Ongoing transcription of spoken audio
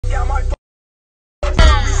Got my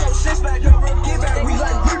so shit back, get back, we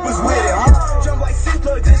like reapers with it, huh? Jump like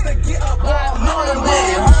Caesar just to get up, all morning with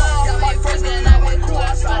it, huh? Got my first gun, I went cool,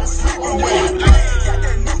 I started sleeping with it. Got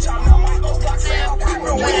that new chop, now my old block say I'm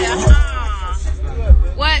creeping with it, huh?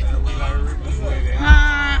 What?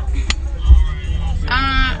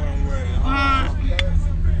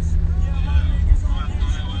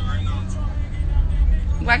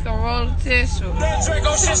 Like a roll of tissue. That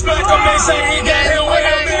Draco shit smack him, they say he got him with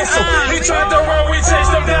a missile. He tried to run, we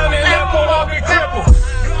chased him down and left him up and crippled.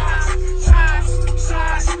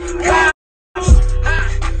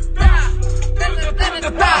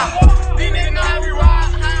 These niggas know how we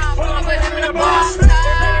rock. Pull up with him in the box.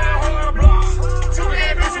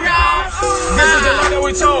 This is the life that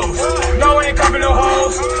we chose. No, we ain't cuffing no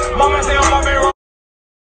hoes. Mama say I'm my favorite.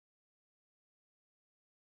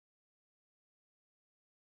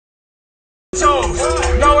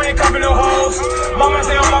 No, we ain't cuffing no hoes. Mama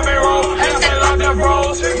say I'm my favorite. And I say love them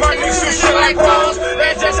bros. My niggas shoot shit like pros.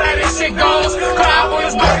 That's just how this shit goes. Cloud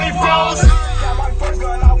was back, he froze. Got my first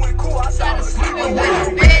gun, I went cool, I started sleeping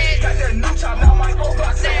with it. Got that new chop, now my old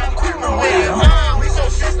block say I'm creeping with it, huh? We so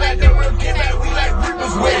shit back, then we'll get back, we like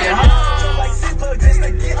reapers with it, huh? Jump like Caesar just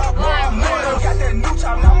to get up, all morning. Got that new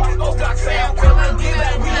chop, now my old block say I'm creeping, get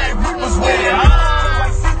back, we like reapers with it, huh? Jump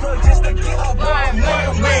like Caesar just to get up, all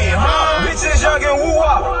morning with it, huh? Bitches young and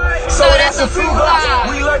woo-wop, so that's a few blocks.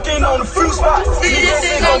 We lurking on a few spots. See this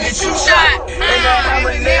thing gon' get you shot. And that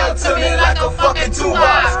hammer nailed to me like a fucking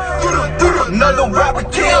 2-box. Another rapper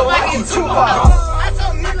kill like you Tupac. I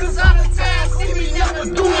tell niggas all the time, see me never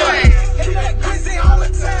do nothing. Hit that glizzy all the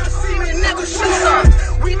time, see me never shoot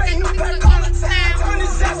something. We make new back all the time, turn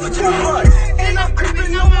his ass to 2 months. And I'm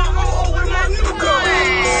creeping on my own with my new gun.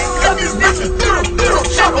 Cut these bitches through the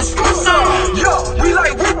chopper, screw some. Yo, we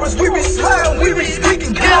like whippers, we be sliding, we be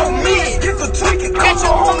speaking, get on me. Get the tweaking, catch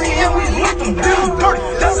your homie and we lick them damn dirty.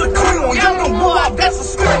 That's a clean one, young and woo out, that's a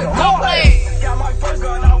spirit. Got my first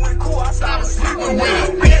gun, I went cool, I started sleeping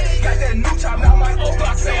with it. Got that new chop, now my old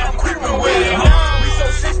block say I'm creeping with it, huh? We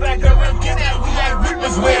so shit back, girl, we'll get that, we like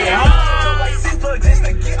reapers with it, huh? Jump like Caesar just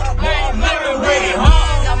to get up, all morning with it,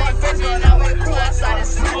 huh? Got my first gun, I went cool, I started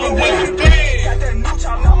sleeping with it. Got that new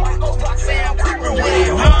chop, now my old block say I'm creeping with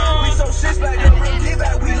it, huh? We so shit back, girl, we'll get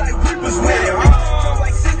that, we like reapers with it, huh? Jump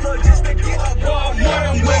like Caesar just to get up, all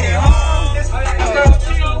morning with it, huh?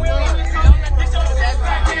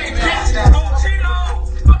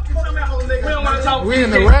 We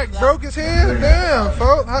in the rack, broke his hand? Damn,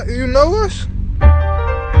 folks. You know us?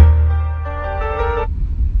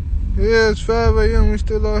 Yeah, it's 5 a.m. We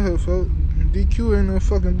still out here, folks. DQ ain't no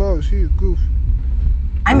fucking boss. He a goof.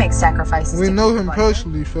 I make sacrifices. We know him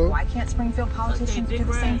personally, folks. Why can't Springfield politicians do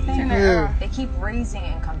the same thing? Yeah. They keep raising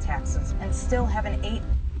income taxes and still have an 8.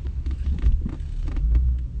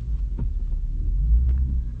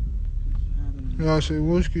 Y'all say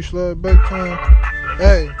Wooski slide back time.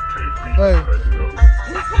 Hey.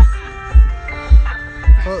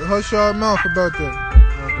 Hush your mouth about that.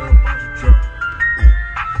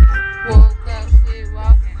 Woke up,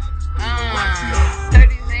 sleepwalking.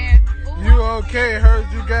 30 man. You okay? Heard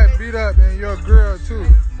you got beat up and your girl too.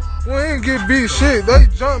 We ain't get beat shit. They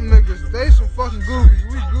jump niggas. They some fucking goofies.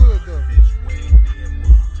 We good though.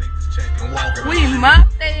 We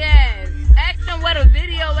mopped they ass. Ask them where the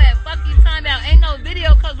video at. Fuck you talking about. Ain't no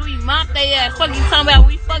video cause we mopped they ass. Fuck you talking about.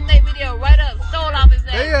 We fucked they video right up. Stole off his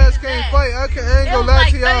ass. They ass can't fight. I ain't gonna lie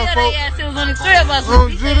to y'all, folks. It was only 3 of us.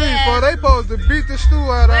 On Julie, for they supposed to beat the stew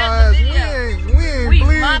out of our ass. We ain't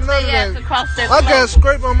bleeding none of that. I got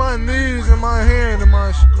scraped on my knees and my hand and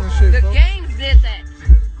my shit. The games did that.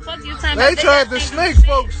 Fuck you talking about. They tried to snake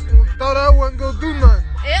folks. Thought I wasn't gonna do nothing.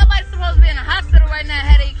 Everybody's supposed to be in the hospital right now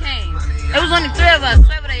had they came. It was only 3 of us.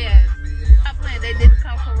 3 of they ass. Stop playing. They didn't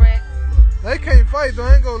come correct. They can't fight though.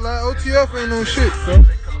 I ain't gonna lie. OTF ain't no shit, bro.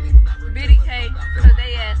 BDK, cause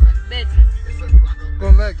they ass some bitches.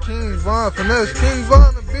 Gonna let King Von finesse. King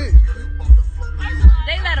Von a bitch.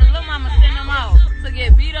 They let a little mama send them off to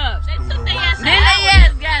get beat up. They took their ass. Then they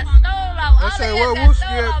ass got stole off. I say, what Wooski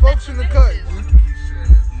at? Folks in the cut.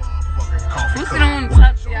 Wooski don't want to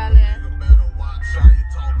talk to y'all ass.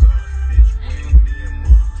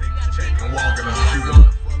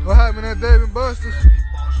 What happened at Dave & Buster's?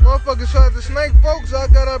 Motherfuckers tried to snake folks. I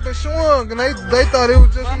got up and swung, and they thought it was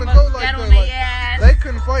just gonna go like that. Like, they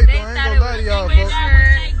couldn't fight though. I ain't gonna lie to y'all, folks.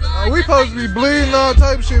 We supposed to be bleeding all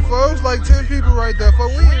type of shit, folks. It's like 10 people right there,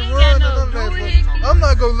 folks. We ain't running none of that, folks. I'm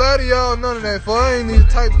not gonna lie to y'all, none of that, folks. I ain't even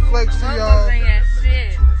type of flex to y'all.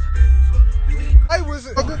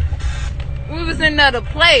 We was in there to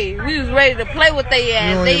play. We was ready to play with they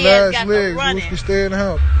ass. They ass got to running. We can stay in the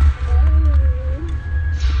house.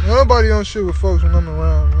 Nobody on shit with folks when I'm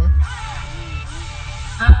around, man.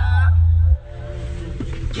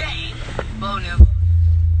 Gang, bonum,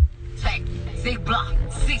 take 6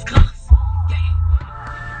 blocks, 6 clocks. Gang.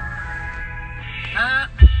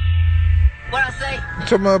 What I say? I'm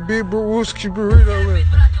talking about FBG Wooski burrito with.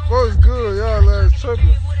 Folks good, y'all last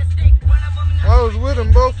tripping. I was with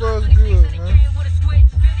them, both of us good, man.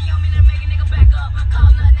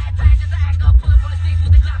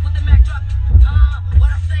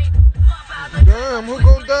 Damn, who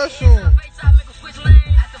gon' die soon? I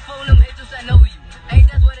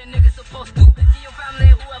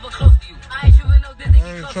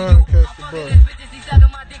ain't trying to catch the bus.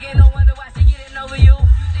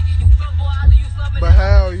 But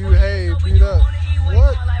how you hate beat up?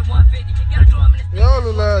 What? Y'all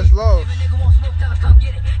the last lost.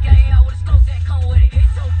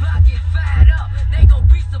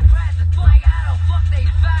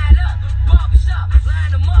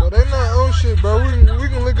 Bro, they not on shit, bro. We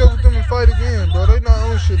can link up with them and fight again, bro. They not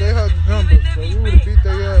on shit. They had the numbers, bro. We would've beat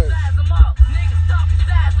their ass.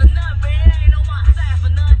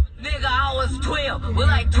 I was 12, with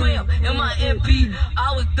like 12 in my MP.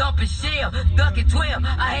 I was dumping shell, ducking 12.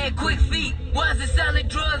 I had quick feet, wasn't selling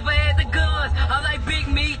drugs, but had the guns. I like big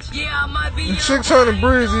meat, yeah, I might be. 600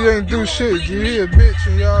 Breezy ain't do shit, G. He a bitch,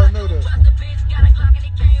 and y'all know that.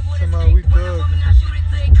 Somebody we thugging.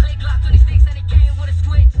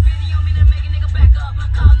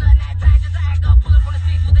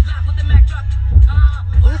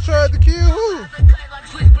 Who tried to kill who?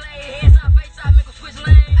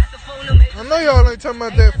 I know y'all ain't talking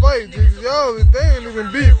about that fight, G. Y'all, they ain't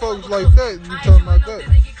even beat folks like that. You talking about that?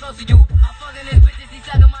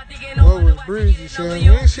 What was Breezy saying?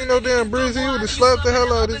 You ain't seen no damn Breezy. He would've slapped the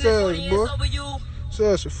hell out of his ass, boy. His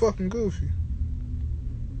ass a fucking goofy.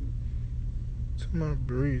 Talking about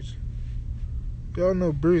Breezy. Y'all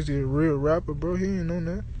know Breezy a real rapper, bro. He ain't on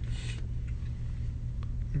that.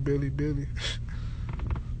 Billy.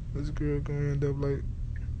 This girl gonna end up like,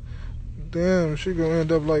 damn, she gonna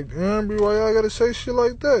end up like Amber. Why y'all gotta say shit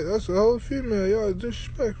like that? That's a whole female. Y'all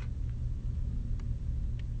disrespectful.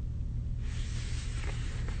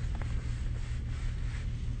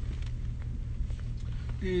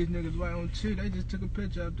 These niggas right on shit. They just took a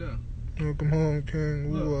picture out there. Welcome home,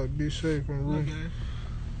 King. We'll be safe in room.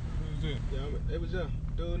 Look, yeah, it was there.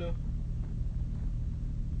 Dude, no.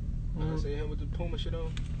 I see him with the Puma shit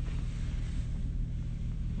on.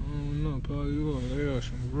 I don't know, probably you. They got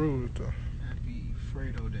some rules though. Happy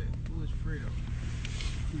Fredo Day. Who is Fredo?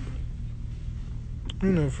 You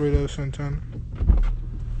know Fredo Santana.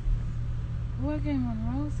 What game on the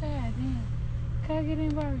road side? Damn. Can I get in,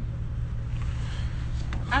 Barry?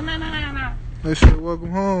 No. They said,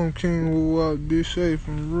 welcome home, King. We'll be safe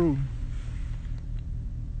and rude.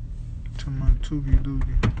 To my Toogie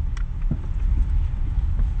Doogie.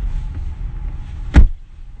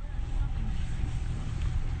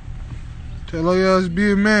 Tell all y'all to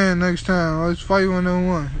be a man next time. Let's fight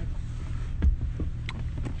 1-on-1.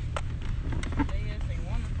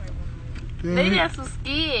 They just so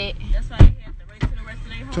scared. That's why they had to race to the rest of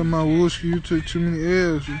their home. Tell my Wooski, you took too many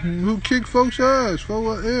L's. Who kicked folks' ass? For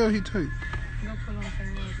what L he take?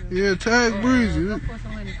 Yeah, tag Breezy.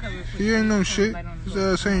 He ain't no shit. His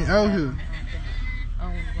ass ain't out here.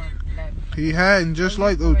 He hiding just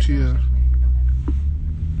like OTF.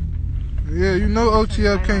 Yeah, you know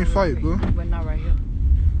OTF can't fight, bro. But not right here.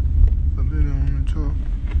 But they don't want to talk.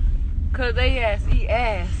 Cause they ass eat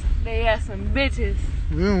ass. They ass some bitches.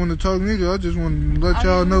 We don't want to talk neither. I just want to let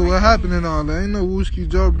y'all know what happened and all that. Ain't no Wooski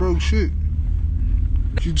jaw broke shit.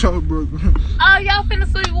 She jaw broke. Oh, y'all finna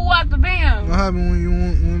see you walk the band. What happened when you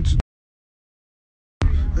want to?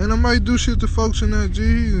 And I might do shit to folks in that G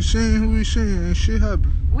and seeing who we seeing and shit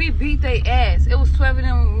happen. We beat they ass. It was 12 of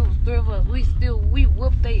them, it was 3 of us. We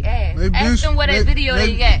whooped they ass. Ask them what that video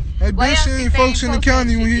they got. They been seeing folks in the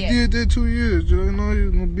county when he did that 2 years. You know he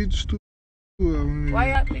was gonna beat the stupid out.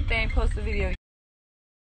 Why y'all think they ain't post the video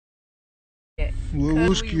yet? Well,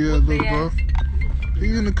 Wooski at though, bro. He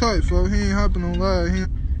in the cut, folks. He ain't hopping on live.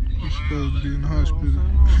 He's supposed to be in the hospital.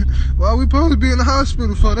 Why we supposed to be in the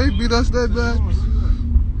hospital for? They beat us that bad?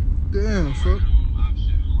 Damn, fuck.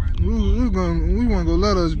 We want to go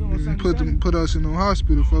let us put us in no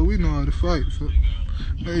hospital, fuck. We know how to fight, fuck.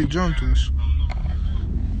 They jumped us.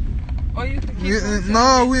 Or you can keep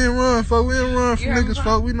no, we ain't run, fuck. We ain't run from niggas,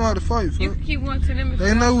 fuck. We know how to fight, fuck. You can keep one to them.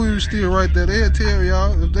 They know we was still right there. They'll tell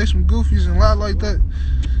y'all if they some goofies and lie like that.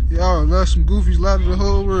 Y'all let some goofies lie to the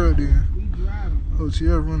whole world then.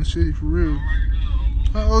 OTF run the city for real.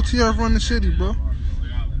 How OTF run the city, bro?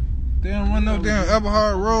 They don't run no damn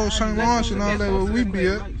Eberhard Road, St. Lawrence and all that where we be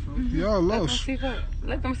at. Y'all lost.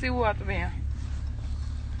 Let them see woo out the van.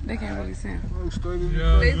 They can't really see him.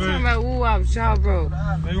 Yeah, They talking about woo out, y'all broke.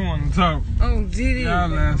 They want to talk. Oh, GD.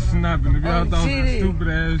 Y'all ass snapping. If y'all thought some stupid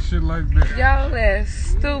ass shit like that. Y'all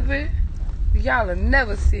ass stupid. Y'all'll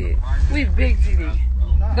never see it. We big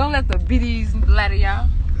GD. Don't let the BDs ladder y'all.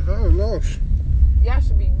 I lost. Y'all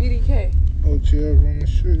should be BDK. OTF on the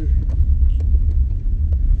shit.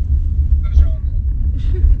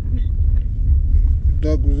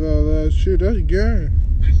 Duck was all that shit. That's game.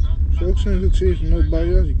 Folks ain't teaching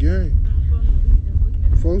nobody. That's game.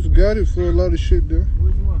 Folks got it for a lot of shit though.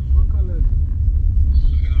 Which one? What color is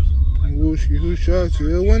it? Wooski, who shot you?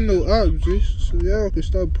 There wasn't no ops, G. So y'all can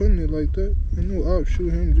stop putting it like that. Ain't no ops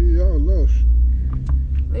shoot him, G. Y'all lost.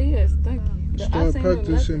 They is stinky. Start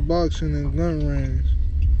practicing boxing and gun range.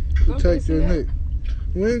 Protect your neck.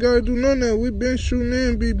 We ain't gotta do none of that. We been shooting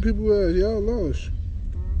and beating people ass. Y'all lost.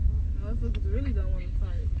 Motherfuckers really don't want to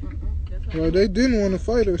fight. Well, they didn't want to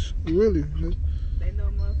fight us, really. They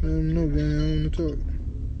know motherfuckers. No, gang, I don't want to talk.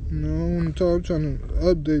 No, I don't want to talk. I'm trying to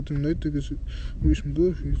update them. They think we some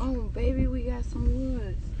goofies. Oh, baby, we got some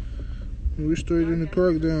woods. We straight in the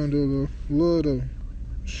crack down, though. Love, though.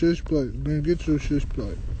 Shish plate. Don't get your shish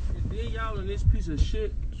plate. And then y'all in this piece of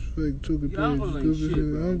shit. It's fake, took it, Y'all page. ain't shit,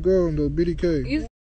 bro. I'm going, though. BDK.